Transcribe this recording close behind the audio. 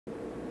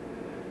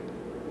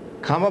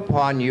come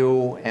upon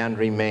you and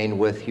remain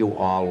with you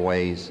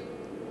always.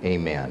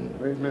 Amen.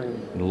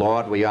 Amen.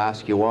 Lord, we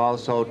ask you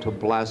also to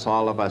bless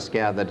all of us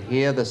gathered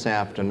here this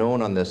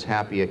afternoon on this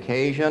happy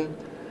occasion,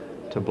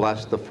 to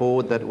bless the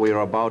food that we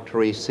are about to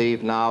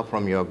receive now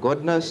from your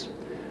goodness,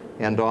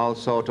 and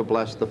also to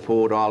bless the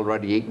food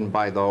already eaten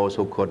by those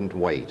who couldn't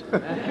wait.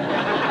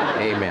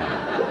 Amen.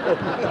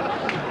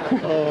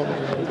 Oh,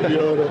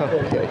 beautiful.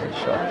 Okay,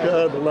 sure.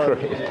 God love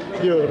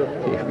it.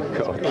 Beautiful. Here we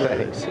go.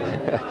 Thanks.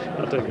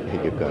 I'll take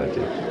it. You're going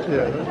to.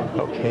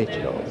 Yeah. Okay,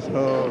 Joe.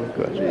 Oh,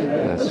 Good. gee,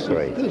 That's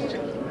great.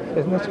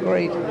 Isn't this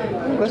great?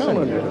 Listen,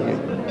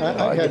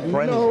 I had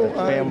friends, no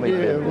family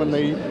idea business. when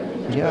they...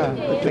 Yeah,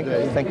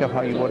 think of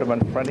how you would have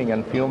been fretting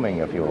and fuming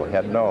if you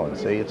had known.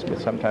 See, it's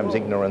sometimes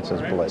ignorance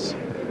is bliss.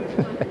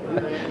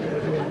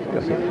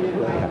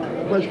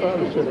 Where's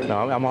Father sitting?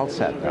 No, I'm all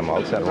set. I'm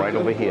all set right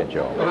over here,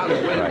 Joe.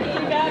 Right.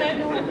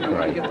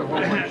 Right.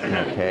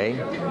 Okay.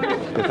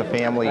 Get the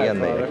family in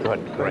there.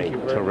 Good, great,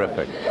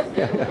 terrific.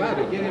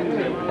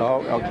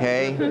 Oh,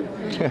 okay.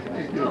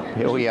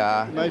 Here we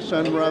are. My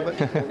son, Robert.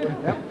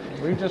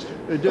 We just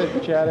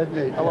did.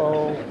 chatted.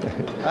 Hello.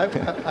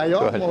 I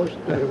almost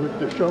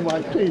to show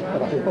my teeth,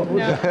 but I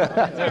almost...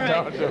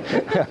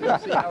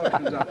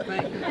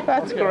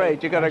 That's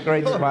great. You got a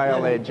great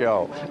smile there,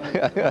 Joe.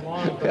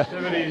 Long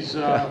festivities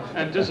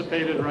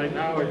anticipated right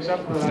now,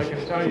 except that I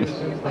can tell you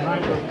since the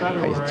 9th of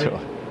February,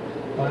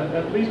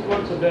 at least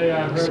once a day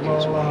I've heard,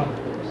 well,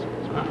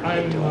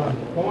 I'm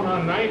going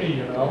on 90,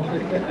 you know.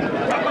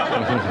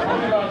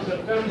 Only about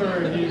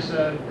September, he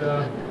said,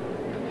 well,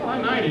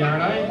 I'm 90,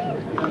 aren't I?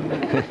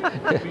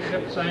 And we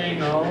kept saying,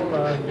 no,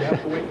 you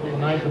have to wait until the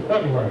 9th of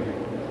February.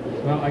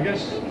 Well, I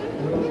guess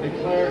we'll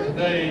declare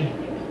today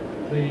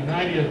the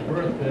 90th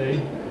birthday,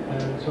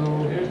 and so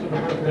here's to the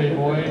birthday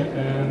boy,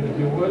 and if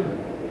you would,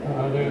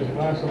 there's a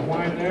glass of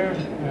wine there,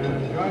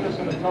 and join us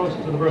in a toast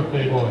to the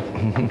birthday boy.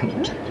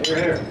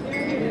 Here,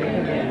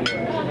 here.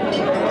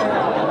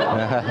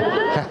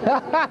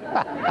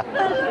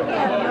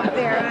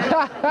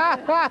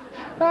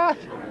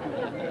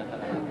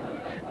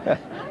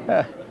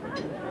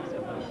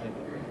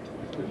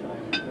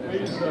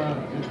 Please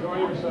enjoy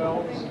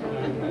yourselves,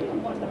 and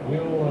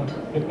we'll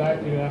get back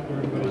to you after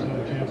everybody's had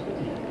a chance to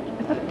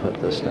eat. Put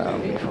this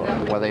down before,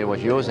 whether he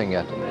was using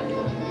it.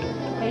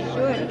 They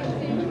should.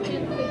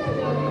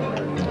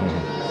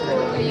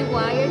 Are you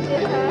wired to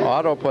that?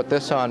 Otto put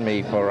this on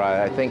me for,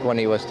 I think, when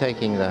he was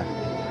taking the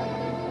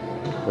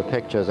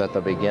pictures at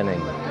the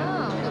beginning. Oh,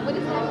 what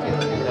does that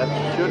do? That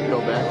should go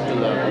back to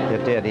the...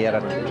 It did. He had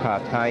a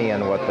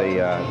tie-in with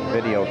the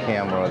video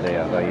camera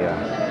there.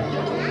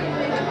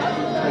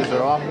 Is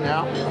it off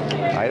now?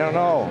 I don't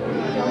know.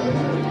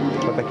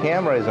 But the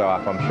camera is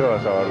off, I'm sure,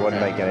 so it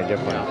wouldn't make any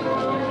difference.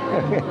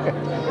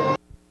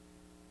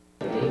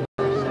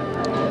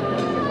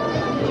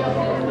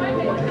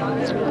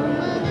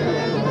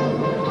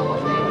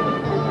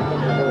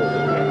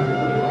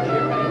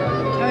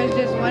 I was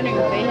just wondering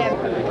if they have...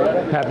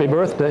 Happy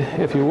birthday,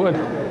 if you would.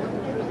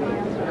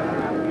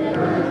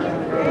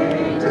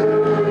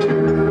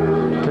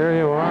 There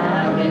you are.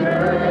 Happy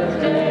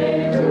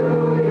birthday to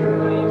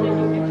you.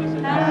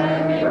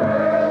 Happy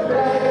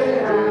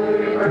birthday, happy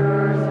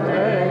birthday.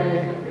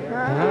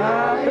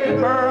 Happy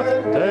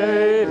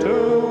birthday to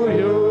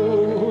you.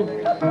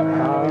 Happy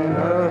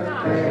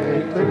birthday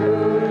to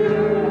you.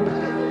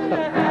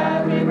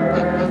 Happy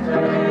birthday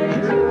to you.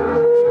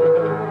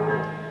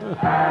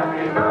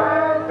 Happy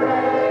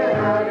birthday,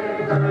 happy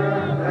birthday.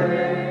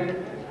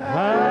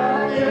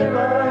 Happy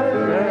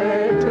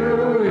birthday to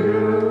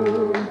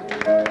you.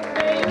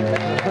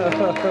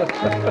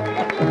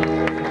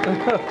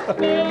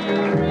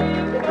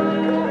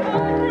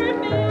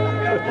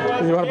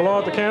 You want to blow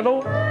out the candle?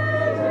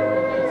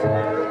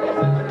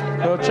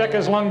 We'll check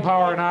his lung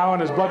power now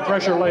and his blood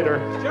pressure later.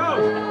 Oh,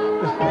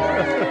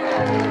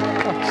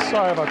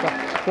 sorry about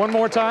that. One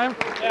more time?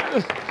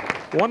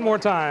 One more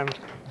time.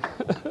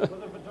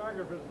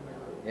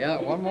 Yeah,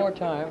 one more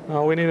time.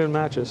 Oh, we needed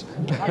matches.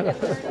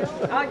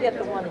 I'll get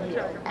the one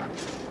here.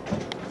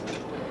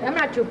 I'm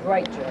not too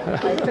bright, Joe.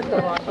 I took the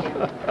wrong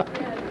hand.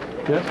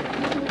 Yep.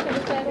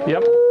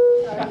 Yep.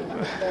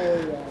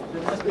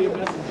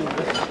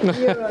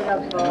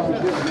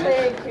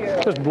 Thank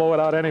you. Just blow it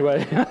out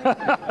anyway.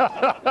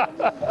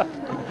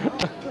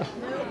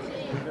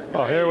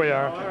 Oh, here we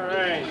are. All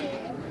right.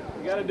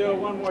 We got to do it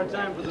one more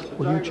time for the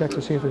photographer. Will you check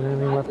to see if there's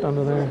anything left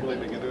under there?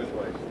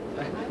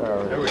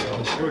 There we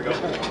go. Here we go.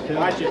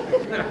 Watch it.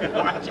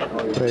 Watch it.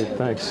 Great,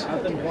 thanks.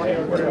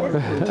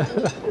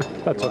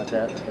 That's Want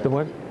that? the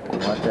one?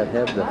 Want that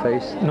head, the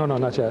face? No, no,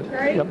 not yet.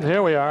 Yep,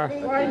 here we are.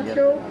 One,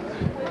 two.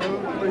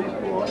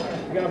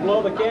 You got to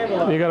blow the candle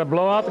out. You got to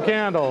blow out the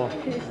candle.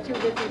 He's too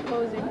busy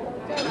posing.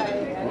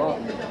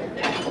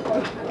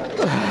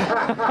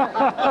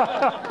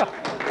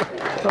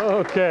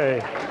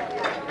 Okay.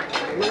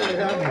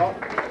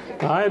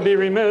 I'd be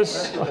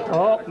remiss.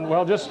 Oh,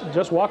 well,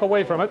 just walk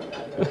away from it.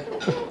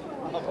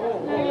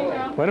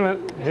 Wait a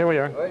minute. Here we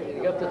are. Wait,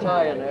 you got the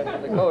tie in there,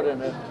 the coat in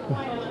there.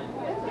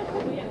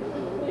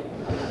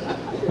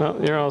 Well,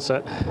 you're all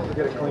set. We'll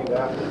get it cleaned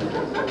out.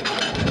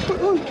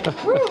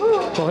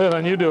 Well, here,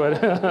 then you do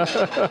it.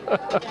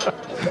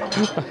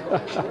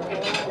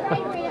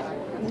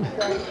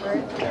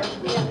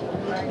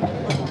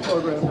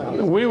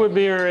 We would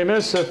be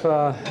remiss if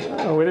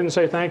we didn't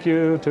say thank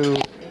you to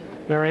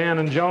Marianne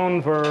and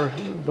Joan for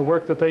the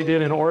work that they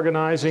did in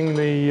organizing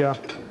the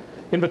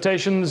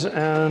invitations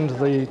and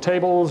the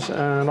tables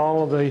and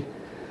all of the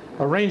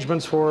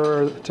arrangements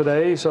for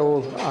today.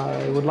 So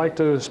I would like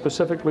to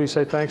specifically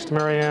say thanks to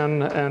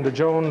Marianne and to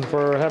Joan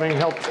for having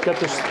helped get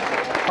this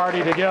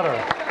party together.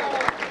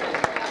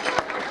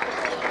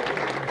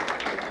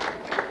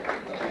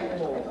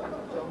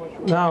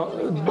 Now,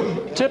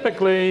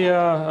 typically,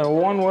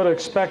 one would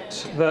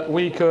expect that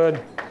we could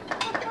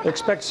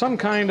expect some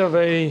kind of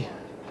a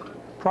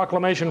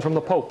proclamation from the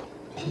Pope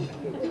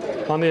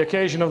on the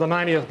occasion of the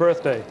 90th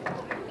birthday.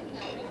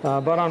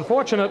 But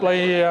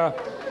unfortunately,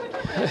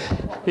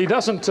 he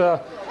doesn't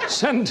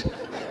send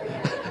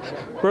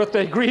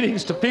birthday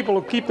greetings to people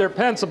who keep their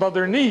pants above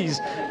their knees.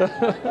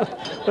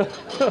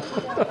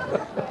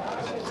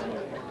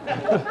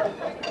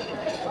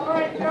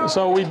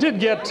 So we did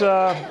get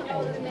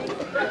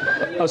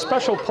a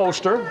special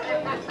poster,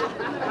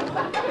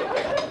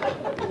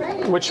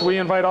 which we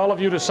invite all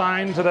of you to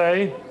sign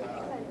today.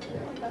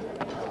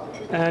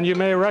 And you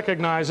may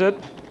recognize it.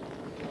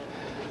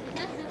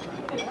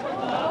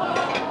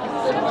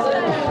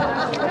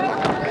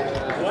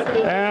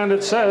 And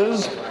it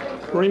says,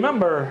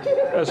 remember,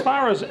 as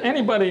far as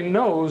anybody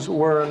knows,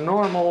 we're a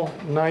normal,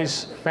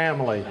 nice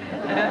family.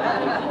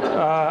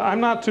 I'm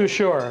not too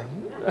sure.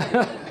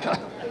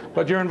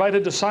 But you're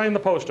invited to sign the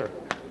poster.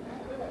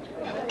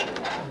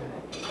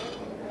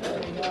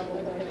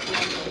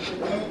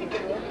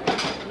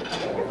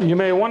 You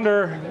may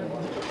wonder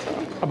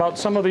about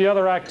some of the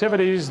other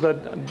activities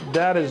that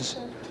Dad is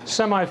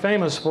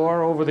semi-famous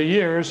for over the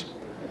years.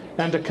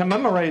 And to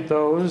commemorate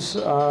those,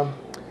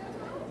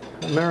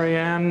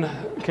 Marianne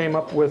came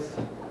up with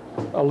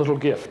a little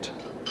gift.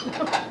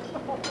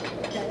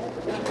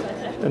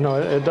 No,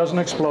 it doesn't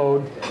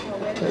explode.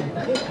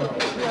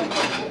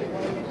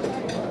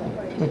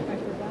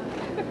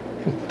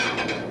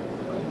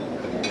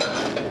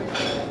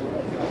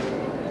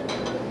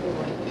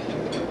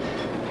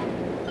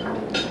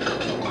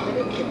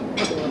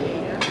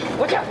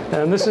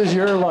 And this is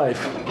your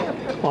life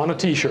on a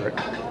T-shirt.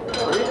 The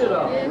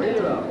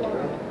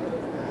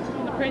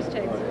price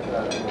tag.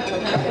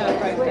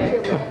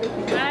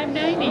 I'm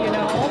 90, you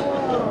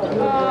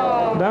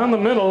know. Down the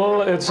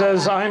middle, it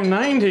says, I'm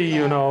 90,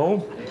 you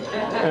know.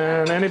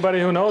 And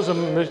anybody who knows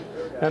him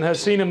and has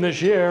seen him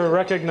this year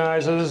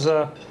recognizes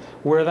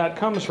where that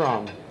comes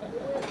from.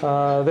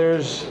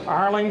 There's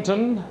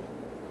Arlington,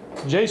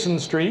 Jason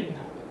Street,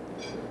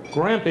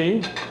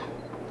 Gramyp,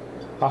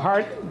 a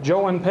heart,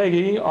 Joe and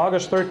Peggy,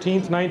 August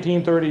 13th,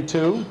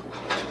 1932.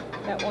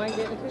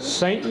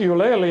 St.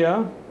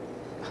 Eulalia,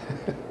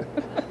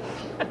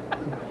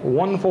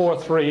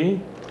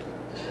 143.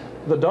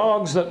 The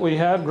dogs that we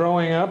had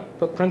growing up,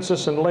 the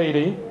Princess and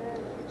Lady.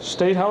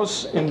 State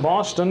House in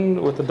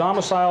Boston with the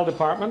Domicile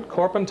Department,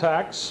 Corp and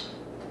Tax.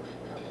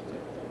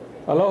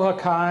 Aloha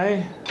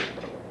Kai,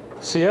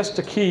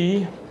 Siesta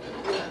Key,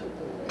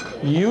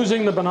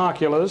 Using the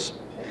Binoculars.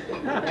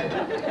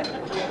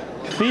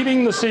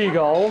 Feeding the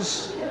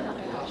Seagulls,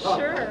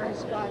 Sure.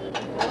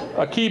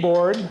 a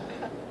keyboard,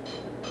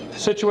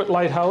 Situate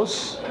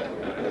Lighthouse,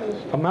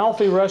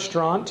 Amalfi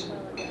Restaurant,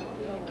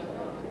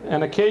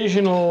 an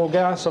occasional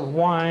glass of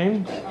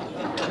wine.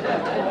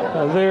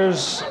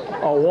 There's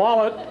a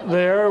wallet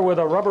there with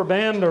a rubber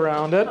band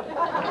around it.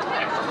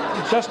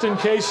 Just in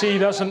case he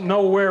doesn't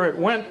know where it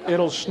went,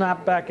 it'll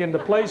snap back into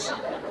place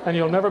and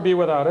you'll never be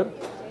without it.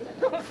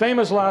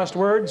 Famous last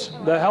words,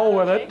 the hell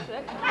with it.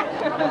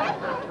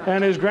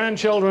 And his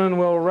grandchildren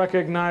will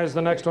recognize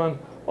the next one.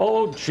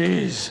 Oh,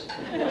 geez.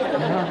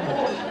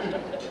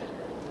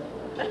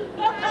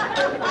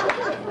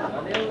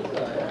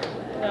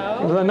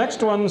 The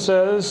next one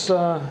says,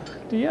 do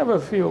you ever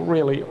feel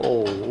really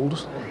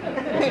old?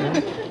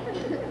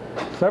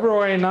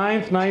 February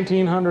 9th,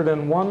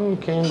 1901,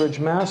 Cambridge,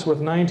 Mass. With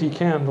 90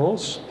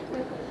 candles.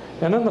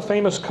 And then the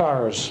famous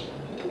cars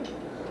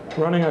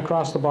running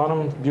across the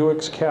bottom,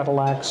 Buicks,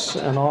 Cadillacs,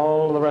 and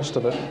all the rest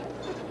of it.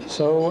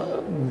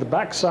 So the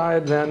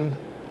backside then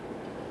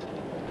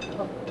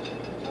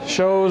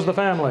shows the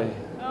family.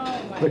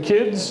 The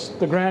kids,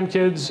 the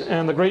grandkids,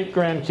 and the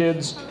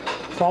great-grandkids,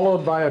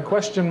 followed by a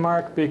question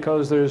mark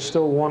because there's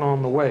still one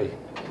on the way.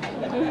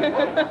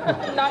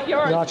 Not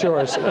yours. Not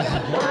yours.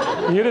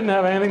 You didn't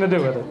have anything to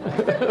do with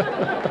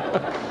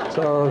it.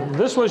 So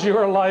this was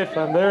your life,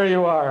 and there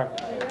you are.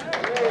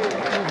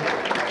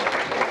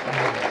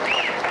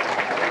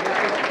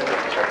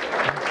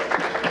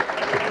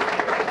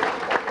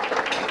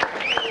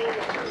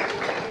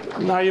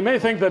 Now, you may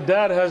think that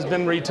Dad has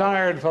been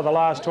retired for the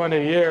last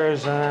 20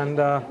 years, and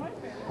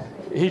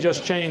he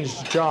just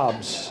changed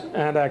jobs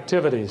and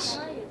activities.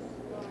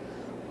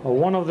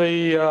 One of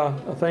the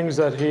things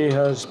that he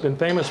has been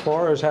famous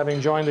for is having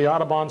joined the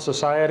Audubon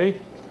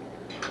Society.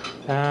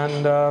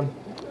 And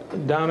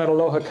down at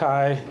Aloha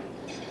Kai,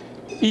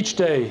 each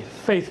day,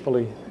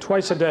 faithfully,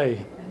 twice a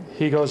day,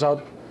 he goes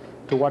out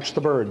to watch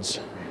the birds.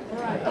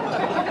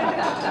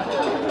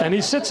 And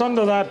he sits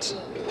under that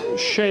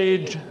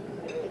shade,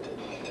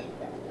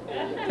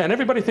 and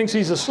everybody thinks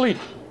he's asleep.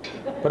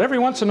 But every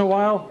once in a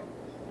while,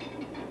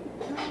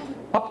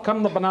 up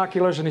come the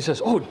binoculars, and he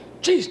says, "Oh,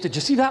 geez, did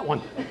you see that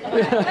one?"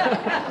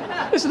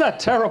 Isn't that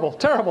terrible?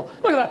 Terrible.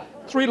 Look at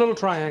that. 3 little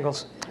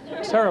triangles.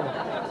 It's terrible.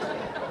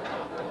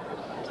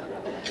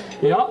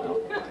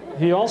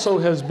 He also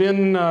has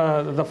been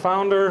the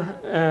founder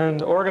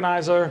and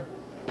organizer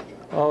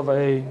of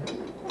a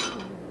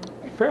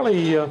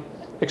fairly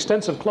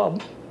extensive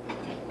club,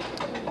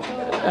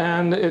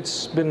 and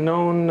it's been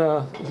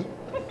known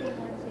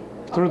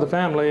through the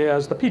family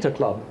as the PETA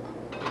Club.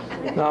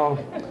 Now,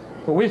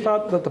 we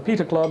thought that the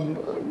PETA Club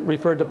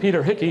referred to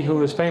Peter Hickey,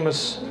 who is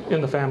famous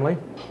in the family,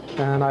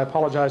 and I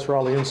apologize for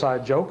all the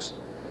inside jokes,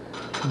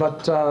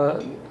 but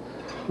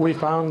we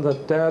found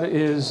that Dad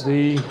is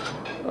the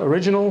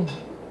original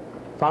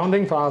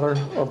founding father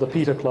of the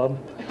PETA Club.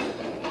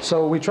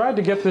 So we tried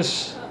to get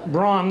this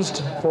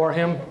bronzed for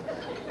him,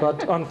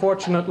 but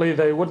unfortunately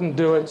they wouldn't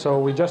do it, so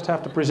we just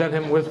have to present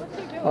him with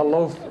a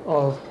loaf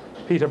of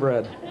pita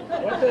bread.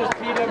 What does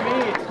PETA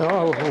mean?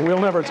 Oh, we'll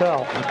never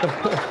tell.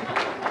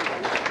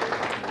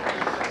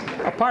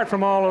 Apart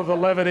from all of the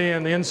levity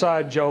and the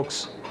inside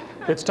jokes,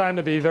 it's time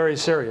to be very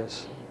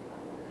serious.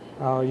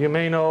 You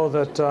may know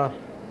that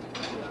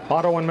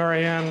Otto and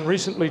Marianne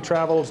recently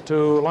traveled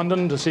to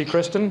London to see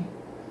Kristen,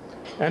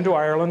 and to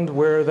Ireland,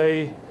 where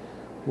they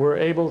were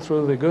able,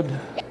 through the good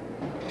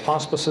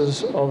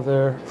auspices of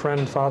their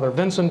friend Father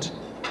Vincent,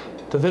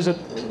 to visit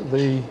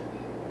the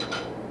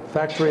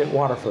factory at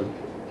Waterford.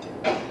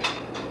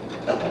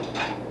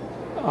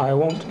 I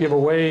won't give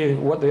away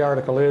what the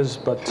article is,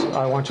 but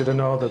I want you to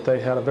know that they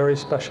had a very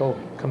special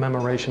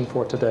commemoration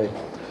for today.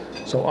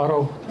 So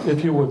Otto,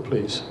 if you would,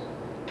 please.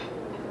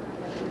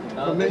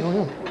 Something,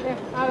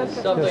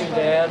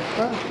 Dad,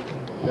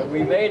 that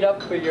we made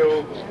up for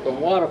you from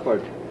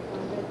Waterford.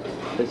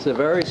 It's a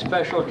very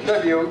special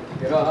tribute.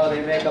 You know how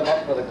they make them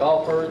up for the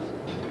golfers,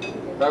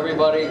 for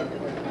everybody.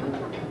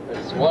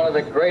 It's one of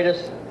the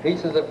greatest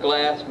pieces of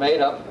glass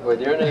made up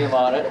with your name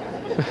on it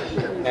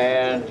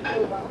and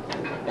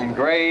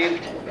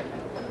engraved,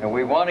 and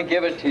we want to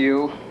give it to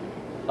you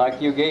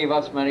like you gave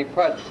us many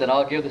presents, and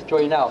I'll give this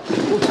to you now.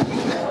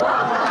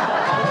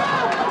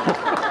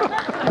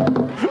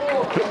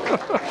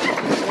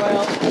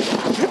 Well,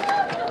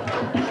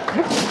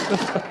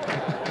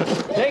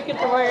 take it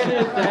the way it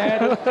is,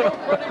 Dad. It's still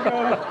pretty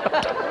good.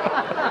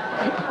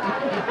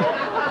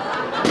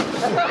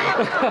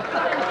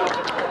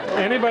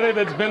 Anybody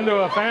that's been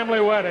to a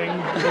family wedding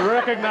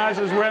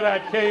recognizes where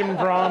that came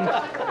from,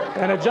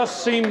 and it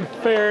just seemed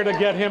fair to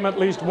get him at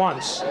least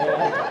once.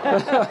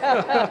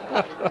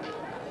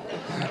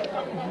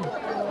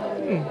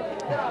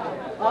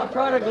 I'll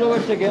try to glue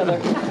it together.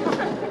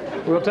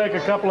 We'll take a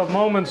couple of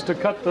moments to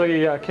cut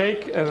the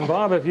cake, and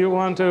Bob, if you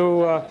want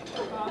to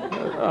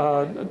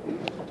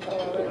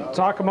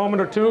talk a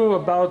moment or two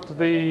about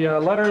the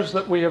letters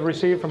that we have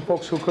received from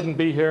folks who couldn't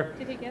be here,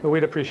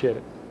 we'd appreciate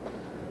it.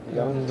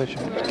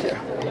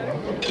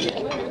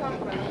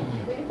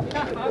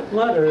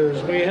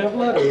 Letters, we have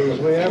letters,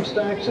 we have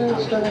stacks and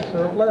stacks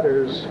of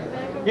letters.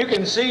 You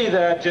can see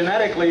that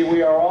genetically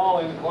we are all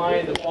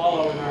inclined to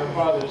follow in our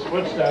father's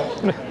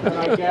footsteps, and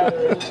I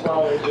gather his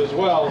father's as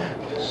well.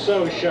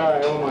 So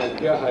shy, oh my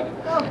God.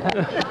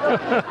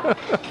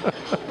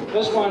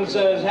 This one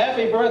says,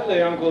 "Happy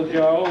birthday, Uncle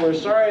Joe. We're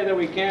sorry that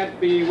we can't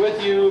be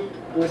with you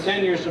to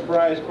attend your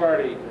surprise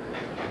party.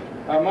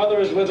 Our mother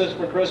is with us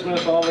for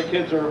Christmas, all the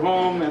kids are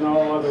home, and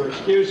all other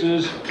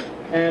excuses.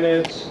 And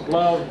it's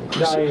love,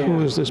 Diane."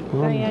 Who is this,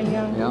 Bob? Diane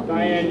Young. Yeah.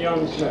 Diane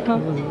Young Smith.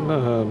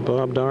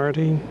 Bob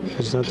Doherty?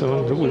 Is that the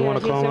one that we want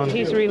to call on?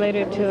 He's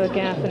related to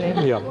Gaffney.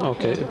 Yeah,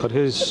 okay, but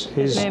his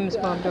name is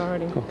Bob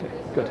Doherty. Okay,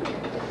 good.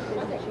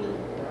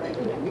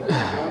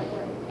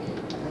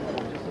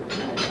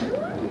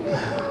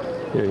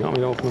 Here, you want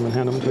me to open them and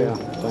hand them to you? Yeah,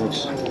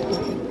 thanks.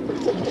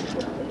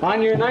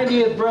 On your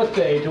 90th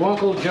birthday, to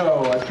Uncle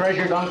Joe, a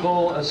treasured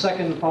uncle, a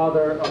second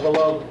father, a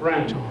beloved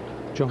friend,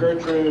 John.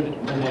 Gertrude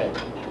and Ed.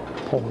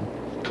 Poem.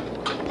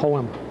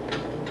 Poem.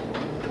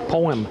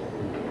 Poem.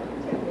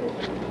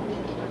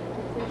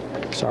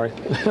 Sorry.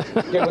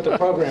 Get with the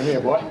program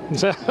here, boy.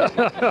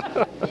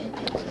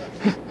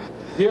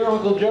 Dear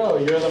Uncle Joe,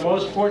 you're the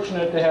most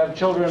fortunate to have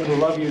children who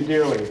love you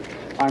dearly.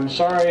 I'm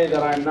sorry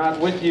that I'm not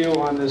with you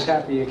on this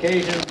happy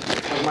occasion,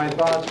 but my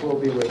thoughts will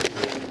be with you.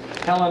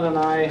 Helen and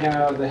I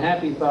have the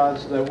happy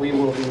thoughts that we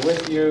will be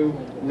with you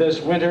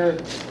this winter.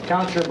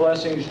 Count your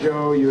blessings,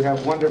 Joe. You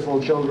have wonderful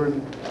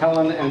children,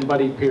 Helen and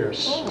Buddy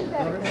Pierce.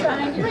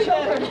 Sign your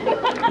children.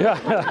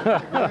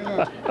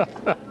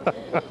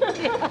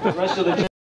 The rest of the